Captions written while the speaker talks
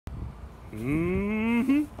What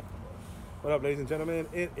up, ladies and gentlemen?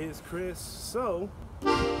 It is Chris. So,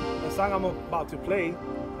 the song I'm about to play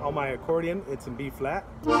on my accordion, it's in B flat.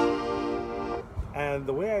 And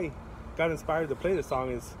the way I got inspired to play this song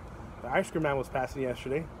is the ice cream man was passing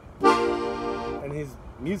yesterday, and his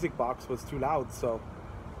music box was too loud. So,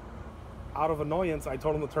 out of annoyance, I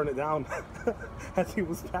told him to turn it down as he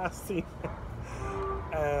was passing.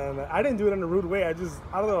 And I didn't do it in a rude way. I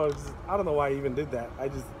don't know why I even did that.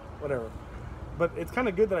 Whatever. But it's kind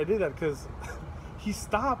of good that I did that because he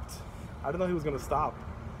stopped. I didn't know he was gonna stop.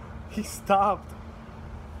 He stopped,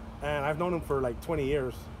 and I've known him for like 20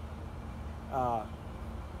 years.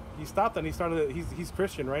 He stopped and he started. He's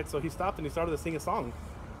Christian, right? So he stopped and he started to sing a song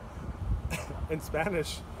in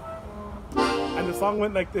Spanish, and the song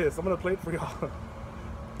went like this. I'm gonna play it for y'all.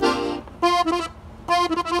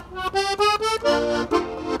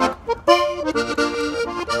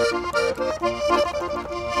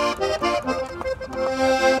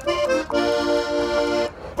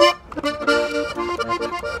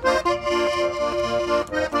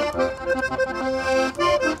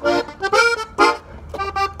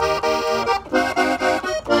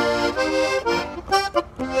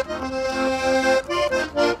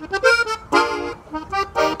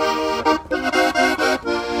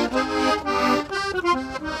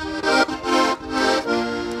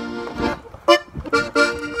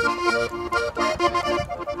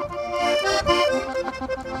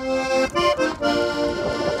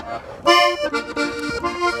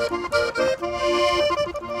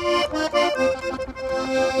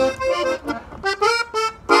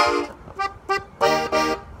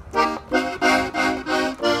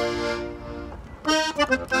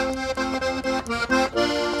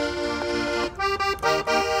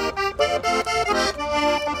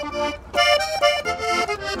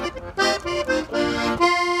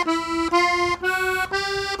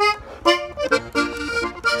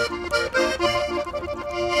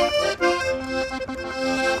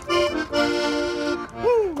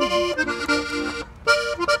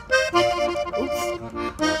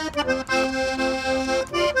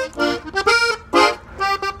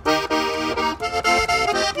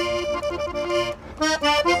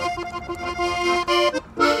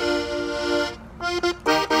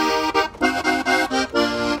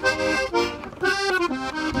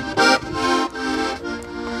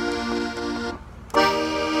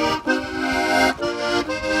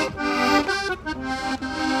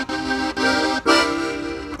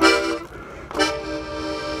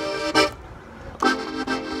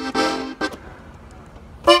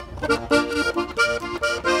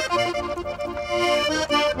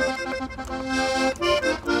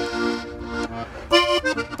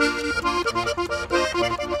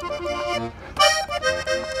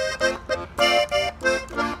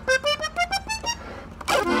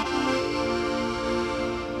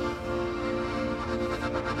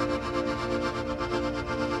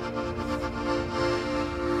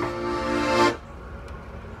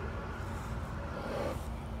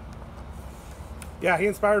 Yeah, he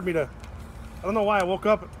inspired me to, I don't know why, I woke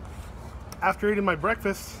up after eating my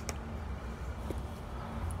breakfast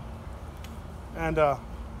and I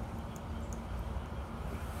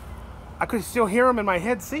could still hear him in my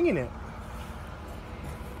head singing it.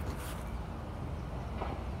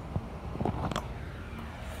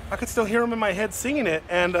 I could still hear him in my head singing it,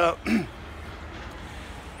 and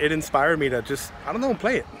it inspired me to just, I don't know,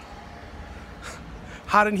 play it.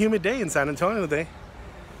 Hot and humid day in San Antonio today.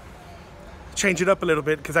 Change it up a little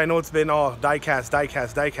bit because I know it's been all die-cast,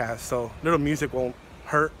 so little music won't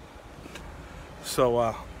hurt.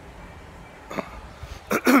 So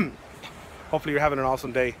hopefully you're having an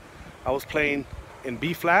awesome day. I was playing in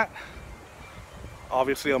B flat,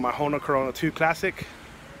 obviously on my Hohner Corona 2 Classic.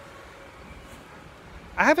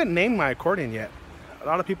 I haven't named my accordion yet. A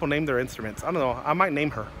lot of people name their instruments. I don't know, I might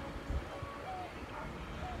name her.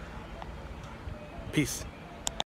 Peace.